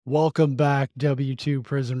Welcome back, W2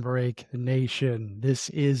 Prison Break Nation. This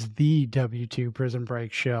is the W2 Prison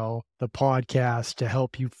Break Show, the podcast to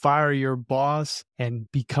help you fire your boss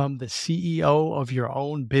and become the CEO of your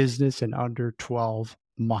own business in under 12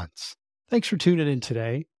 months. Thanks for tuning in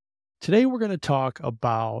today. Today, we're going to talk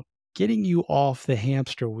about getting you off the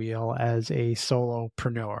hamster wheel as a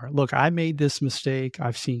solopreneur. Look, I made this mistake.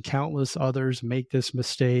 I've seen countless others make this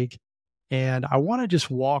mistake. And I want to just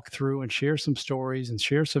walk through and share some stories and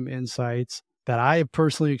share some insights that I have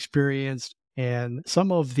personally experienced and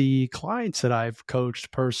some of the clients that I've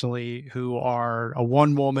coached personally who are a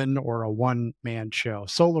one woman or a one man show,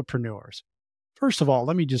 solopreneurs. First of all,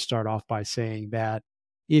 let me just start off by saying that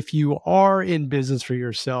if you are in business for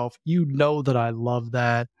yourself, you know that I love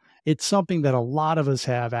that. It's something that a lot of us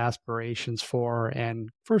have aspirations for. And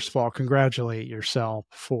first of all, congratulate yourself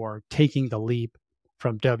for taking the leap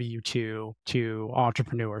from W2 to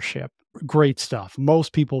entrepreneurship. Great stuff.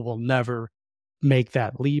 Most people will never make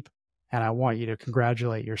that leap. And I want you to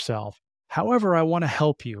congratulate yourself. However, I want to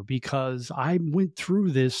help you because I went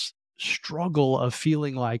through this struggle of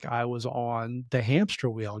feeling like I was on the hamster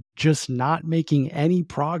wheel, just not making any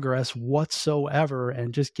progress whatsoever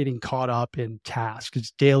and just getting caught up in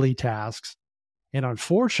tasks, daily tasks. And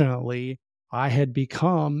unfortunately, I had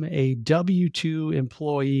become a W2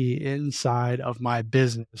 employee inside of my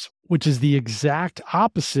business, which is the exact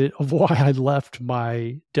opposite of why I left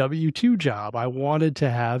my W2 job. I wanted to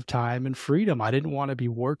have time and freedom. I didn't want to be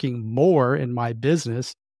working more in my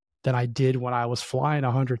business than I did when I was flying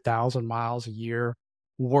 100,000 miles a year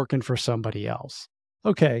working for somebody else.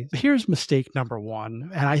 Okay, here's mistake number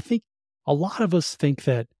one. And I think a lot of us think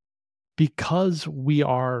that because we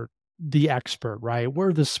are the expert, right?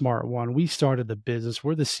 We're the smart one. We started the business.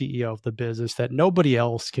 We're the CEO of the business, that nobody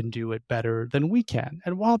else can do it better than we can.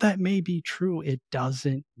 And while that may be true, it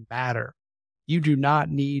doesn't matter. You do not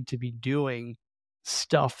need to be doing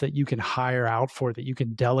stuff that you can hire out for, that you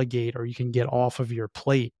can delegate or you can get off of your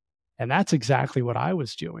plate. And that's exactly what I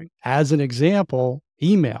was doing. As an example,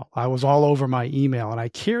 email. I was all over my email and I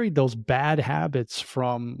carried those bad habits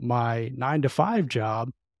from my 9 to 5 job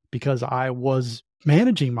because I was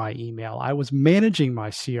managing my email. I was managing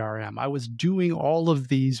my CRM. I was doing all of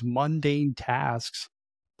these mundane tasks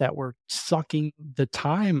that were sucking the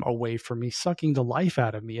time away from me, sucking the life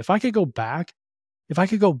out of me. If I could go back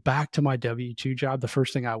to my W2 job, the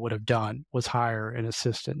first thing I would have done was hire an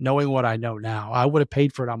assistant, knowing what I know now. I would have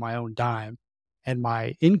paid for it on my own dime and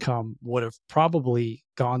my income would have probably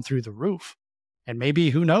gone through the roof. And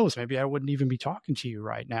maybe, who knows, maybe I wouldn't even be talking to you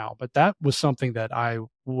right now. But that was something that I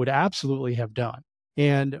would absolutely have done.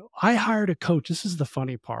 And I hired a coach. This is the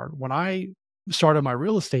funny part. When I started my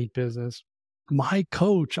real estate business, my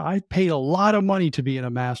coach, I paid a lot of money to be in a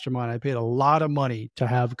mastermind. I paid a lot of money to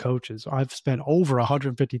have coaches. I've spent over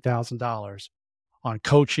 $150,000 on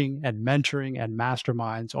coaching and mentoring and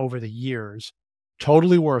masterminds over the years.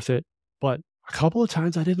 Totally worth it. But a couple of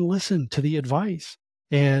times I didn't listen to the advice.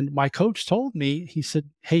 And my coach told me, he said,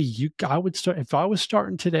 hey, I would start, if I was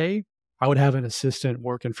starting today, I would have an assistant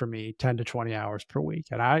working for me 10 to 20 hours per week.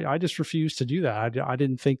 And I just refused to do that. I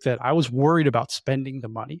didn't think that. I was worried about spending the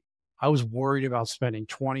money. I was worried about spending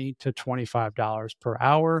 $20 to $25 per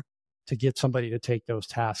hour to get somebody to take those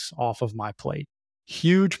tasks off of my plate.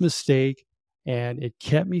 Huge mistake. And it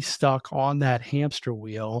kept me stuck on that hamster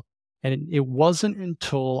wheel. And it wasn't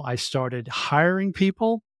until I started hiring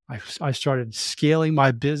people, I started scaling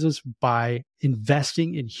my business by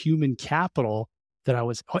investing in human capital, that I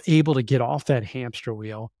was able to get off that hamster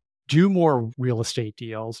wheel, do more real estate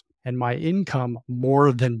deals, and my income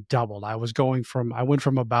more than doubled. I went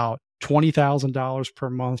from about $20,000 per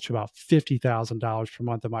month to about $50,000 per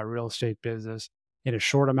month in my real estate business in a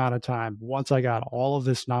short amount of time. Once I got all of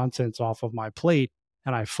this nonsense off of my plate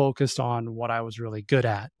and I focused on what I was really good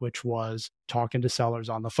at, which was talking to sellers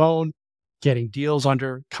on the phone, getting deals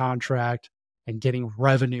under contract, and getting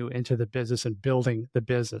revenue into the business and building the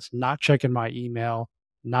business, not checking my email,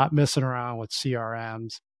 not messing around with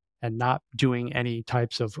CRMs, and not doing any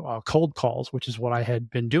types of cold calls, which is what I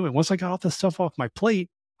had been doing. Once I got all this stuff off my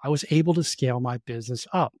plate, I was able to scale my business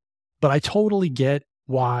up. But I totally get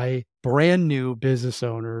why brand new business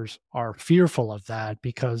owners are fearful of that,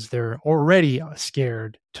 because they're already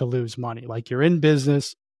scared to lose money. Like, you're in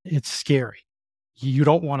business, it's scary. You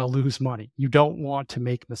don't want to lose money. You don't want to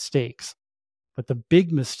make mistakes. But the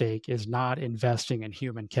big mistake is not investing in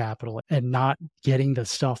human capital and not getting the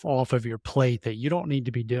stuff off of your plate that you don't need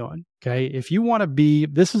to be doing. Okay. If you want to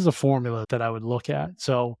this is a formula that I would look at.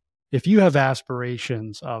 So if you have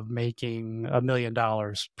aspirations of making $1 million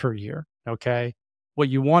per year, okay, what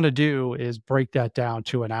you want to do is break that down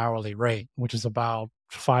to an hourly rate, which is about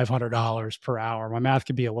 $500 per hour. My math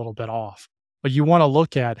could be a little bit off, but you want to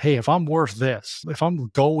look at, hey, if I'm worth this, if I'm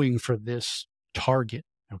going for this target,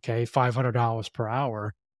 okay, $500 per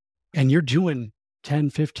hour, and you're doing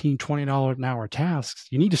 10, 15, $20 an hour tasks,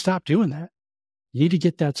 you need to stop doing that. You need to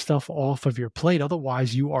get that stuff off of your plate.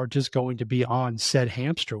 Otherwise, you are just going to be on said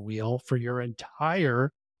hamster wheel for your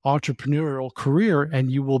entire entrepreneurial career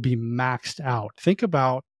and you will be maxed out. Think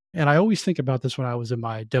about, and I always think about this when I was in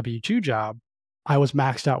my W-2 job, I was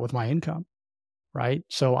maxed out with my income, right?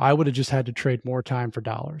 So I would have just had to trade more time for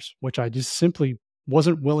dollars, which I just simply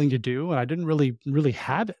wasn't willing to do. And I didn't really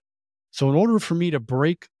have it. So in order for me to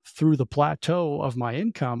break through the plateau of my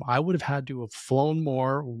income, I would have had to have flown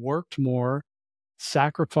more, worked more,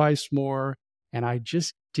 sacrificed more, and I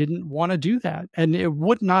just didn't want to do that. And it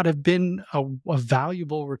would not have been a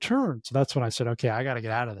valuable return. So that's when I said, okay, I got to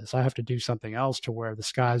get out of this. I have to do something else to where the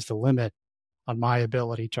sky's the limit on my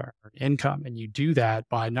ability to earn income. And you do that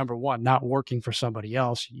by, number one, not working for somebody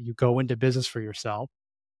else. You go into business for yourself.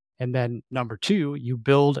 And then number two, you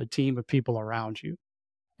build a team of people around you.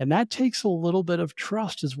 And that takes a little bit of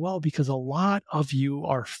trust as well, because a lot of you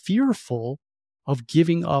are fearful of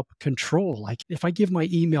giving up control. Like if I give my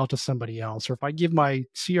email to somebody else, or if I give my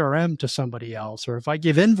CRM to somebody else, or if I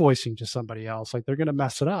give invoicing to somebody else, like they're going to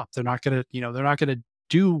mess it up. They're not going to, they're not going to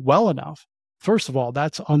do well enough. First of all,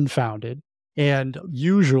 that's unfounded. And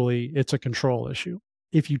usually it's a control issue.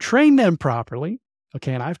 If you train them properly,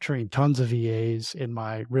 okay, and I've trained tons of VAs in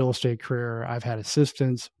my real estate career. I've had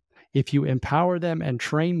assistants. If you empower them and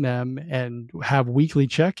train them and have weekly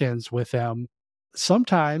check-ins with them,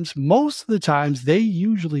 sometimes, most of the times, they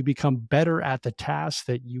usually become better at the tasks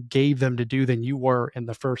that you gave them to do than you were in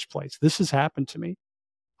the first place. This has happened to me.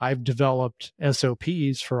 I've developed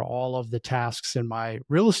SOPs for all of the tasks in my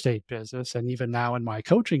real estate business and even now in my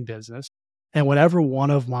coaching business. And whenever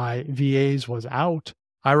one of my VAs was out,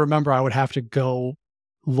 I remember I would have to go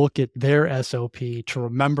look at their SOP to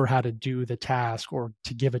remember how to do the task or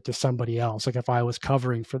to give it to somebody else. Like if I was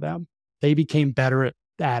covering for them, they became better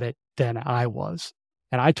at it than I was.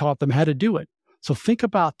 And I taught them how to do it. So think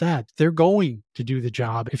about that. They're going to do the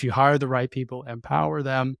job if you hire the right people, empower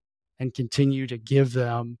them, and continue to give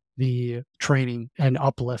them the training and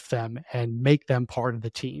uplift them and make them part of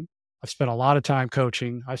the team. I've spent a lot of time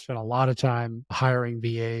coaching. I spent a lot of time hiring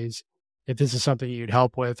VAs. If this is something you'd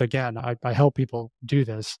help with, again, I help people do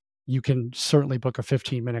this. You can certainly book a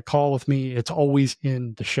 15-minute call with me. It's always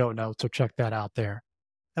in the show notes, so check that out there.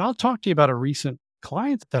 And I'll talk to you about a recent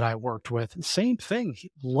client that I worked with. Same thing.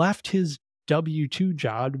 He left his W-2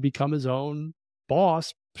 job to become his own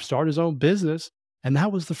boss, start his own business. And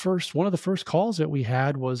that was one of the first calls that we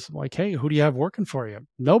had was like, hey, who do you have working for you?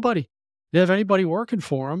 Nobody. Didn't have anybody working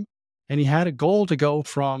for him. And he had a goal to go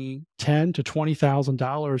from $10,000 to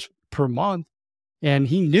 $20,000 per month. And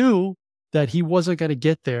he knew that he wasn't going to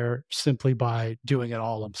get there simply by doing it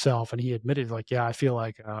all himself. And he admitted, like, yeah, I feel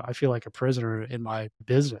like a prisoner in my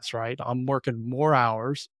business, right? I'm working more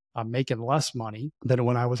hours. I'm making less money than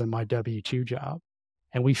when I was in my W-2 job.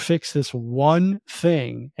 And we fixed this one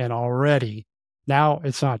thing. And already now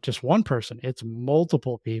it's not just one person, it's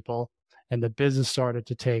multiple people. And the business started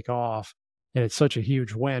to take off. And it's such a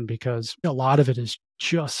huge win because a lot of it is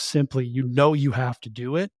just simply, you have to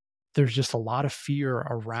do it. There's just a lot of fear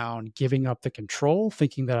around giving up the control,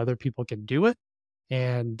 thinking that other people can do it.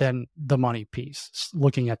 And then the money piece,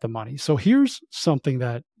 looking at the money. So here's something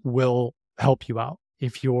that will help you out.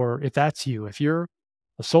 If that's you, if you're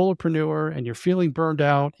a solopreneur and you're feeling burned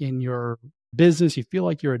out in your business, you feel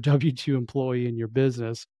like you're a W-2 employee in your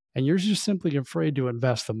business, and you're just simply afraid to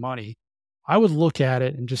invest the money, I would look at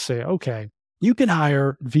it and just say, okay, you can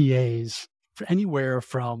hire VAs for anywhere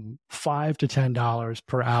from $5 to $10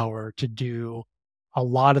 per hour to do a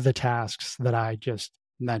lot of the tasks that I just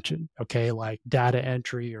mentioned, okay, like data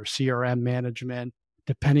entry or CRM management,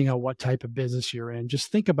 depending on what type of business you're in.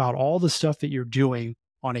 Just think about all the stuff that you're doing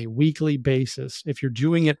on a weekly basis. If you're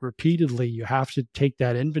doing it repeatedly, you have to take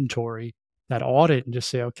that inventory, that audit, and just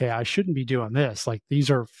say, okay, I shouldn't be doing this. Like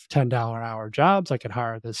these are $10 an hour jobs. I could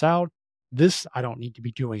hire this out. This I don't need to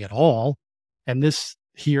be doing at all. And this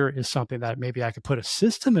here is something that maybe I could put a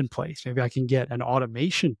system in place. Maybe I can get an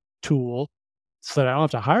automation tool so that I don't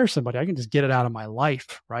have to hire somebody. I can just get it out of my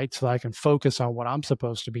life, right? So that I can focus on what I'm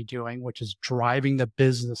supposed to be doing, which is driving the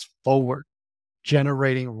business forward,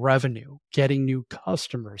 generating revenue, getting new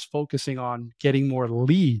customers, focusing on getting more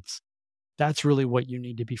leads. That's really what you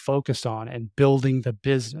need to be focused on, and building the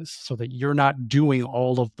business so that you're not doing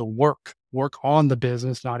all of the work on the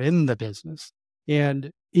business, not in the business.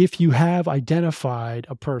 And if you have identified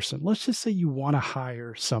a person, let's just say you want to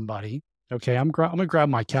hire somebody Okay, I'm going to grab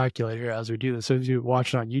my calculator here as we do this. So if you're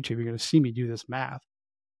watching on YouTube, you're going to see me do this math.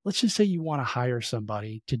 Let's just say you want to hire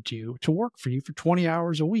somebody to work for you for 20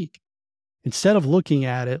 hours a week. Instead of looking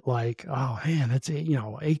at it like, oh man, that's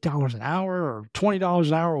 $8 an hour or $20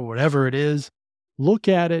 an hour or whatever it is, look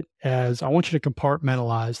at it as I want you to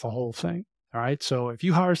compartmentalize the whole thing. All right. So if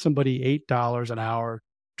you hire somebody $8 an hour,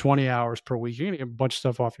 20 hours per week, you're going to get a bunch of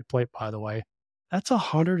stuff off your plate, by the way. That's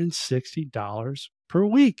 $160 per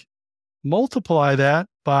week. Multiply that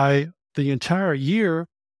by the entire year.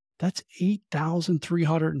 That's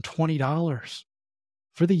 $8,320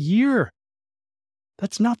 for the year.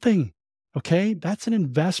 That's nothing. Okay. That's an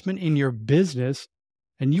investment in your business.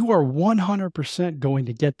 And you are 100% going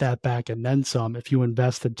to get that back and then some if you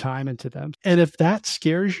invested time into them. And if that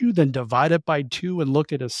scares you, then divide it by 2 and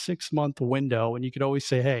look at a 6-month window. And you could always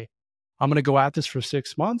say, hey, I'm going to go at this for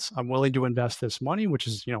 6 months. I'm willing to invest this money, which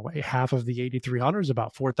is, half of the 8,300 is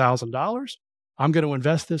about $4,000. I'm going to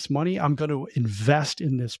invest this money. I'm going to invest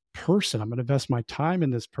in this person. I'm going to invest my time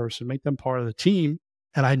in this person, make them part of the team.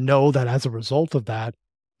 And I know that as a result of that,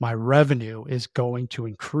 my revenue is going to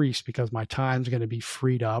increase because my time's going to be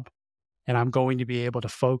freed up and I'm going to be able to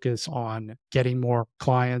focus on getting more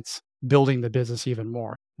clients, building the business even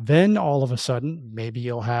more. Then all of a sudden, maybe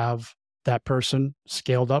you'll have that person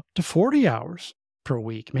scaled up to 40 hours per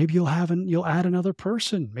week. Maybe you'll add another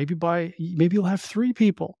person. Maybe you'll have 3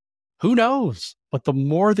 people. Who knows? But the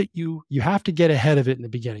more that you have to get ahead of it in the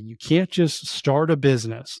beginning. You can't just start a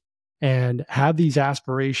business and have these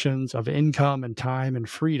aspirations of income and time and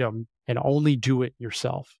freedom and only do it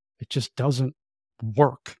yourself. It just doesn't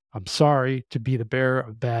work. I'm sorry to be the bearer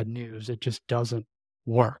of bad news. It just doesn't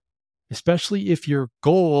work, especially if your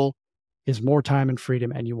goal is more time and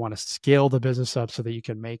freedom and you want to scale the business up so that you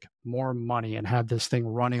can make more money and have this thing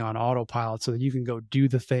running on autopilot so that you can go do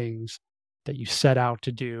the things that you set out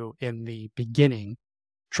to do in the beginning,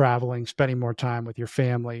 traveling, spending more time with your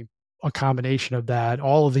family, a combination of that,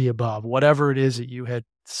 all of the above, whatever it is that you had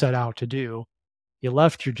set out to do. You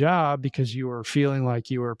left your job because you were feeling like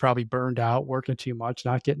you were probably burned out, working too much,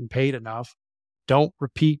 not getting paid enough. Don't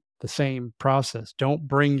repeat the same process. Don't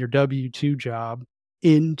bring your W-2 job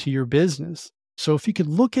into your business. So if you could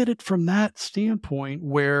look at it from that standpoint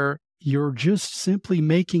where you're just simply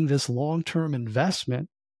making this long-term investment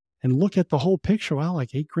and look at the whole picture, well, like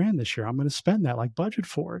 $8,000 this year, I'm going to spend that, like budget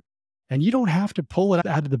for it. And you don't have to pull it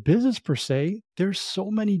out of the business per se. There's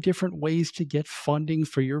so many different ways to get funding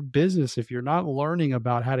for your business. If you're not learning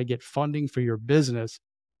about how to get funding for your business,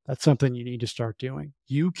 that's something you need to start doing.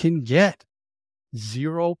 You can get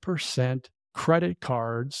 0% credit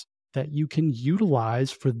cards that you can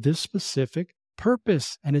utilize for this specific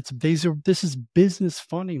purpose. And this is business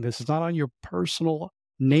funding. This is not on your personal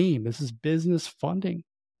name. This is business funding.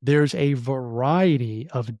 There's a variety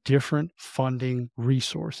of different funding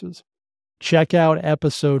resources. Check out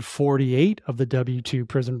episode 48 of the W2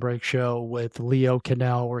 Prison Break Show with Leo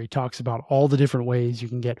Cannell, where he talks about all the different ways you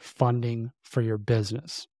can get funding for your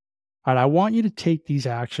business. All right, I want you to take these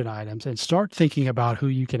action items and start thinking about who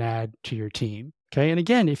you can add to your team. Okay. And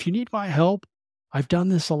again, if you need my help, I've done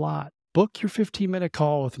this a lot. Book your 15-minute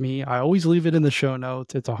call with me. I always leave it in the show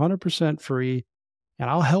notes. It's 100% free. And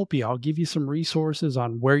I'll help you. I'll give you some resources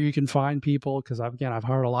on where you can find people because I've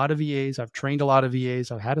hired a lot of VAs. I've trained a lot of VAs.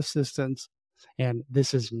 I've had assistants. And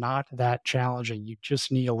this is not that challenging. You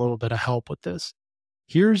just need a little bit of help with this.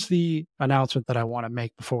 Here's the announcement that I want to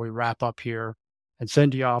make before we wrap up here and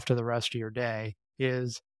send you off to the rest of your day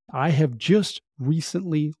is I have just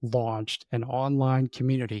recently launched an online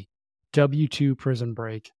community, W2 Prison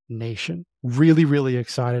Break Nation. Really, really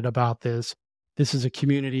excited about this. This is a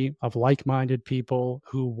community of like-minded people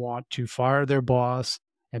who want to fire their boss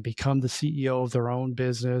and become the CEO of their own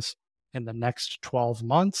business in the next 12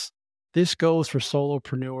 months. This goes for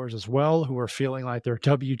solopreneurs as well, who are feeling like they're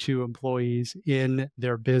W-2 employees in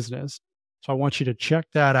their business. So I want you to check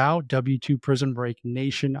that out, W2 Prison Break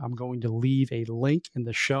Nation. I'm going to leave a link in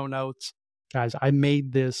the show notes. Guys, I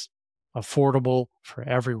made this affordable for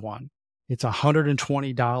everyone. It's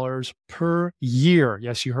 $120 per year.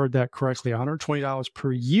 Yes, you heard that correctly. $120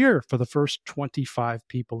 per year for the first 25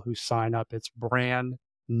 people who sign up. It's brand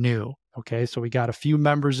new. Okay, so we got a few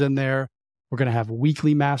members in there. We're going to have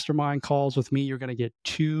weekly mastermind calls with me. You're going to get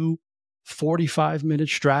 2 45-minute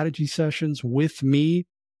strategy sessions with me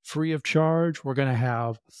free of charge. We're going to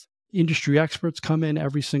have industry experts come in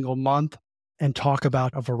every single month and talk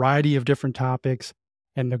about a variety of different topics.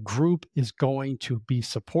 And the group is going to be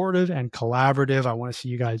supportive and collaborative. I want to see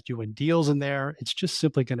you guys doing deals in there. It's just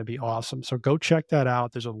simply going to be awesome. So go check that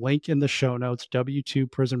out. There's a link in the show notes,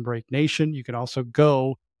 W2 Prison Break Nation. You can also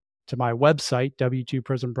go to my website,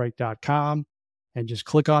 w2prisonbreak.com, and just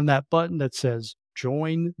click on that button that says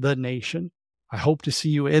Join the Nation. I hope to see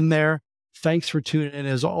you in there. Thanks for tuning in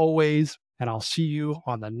as always, and I'll see you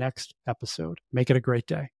on the next episode. Make it a great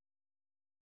day.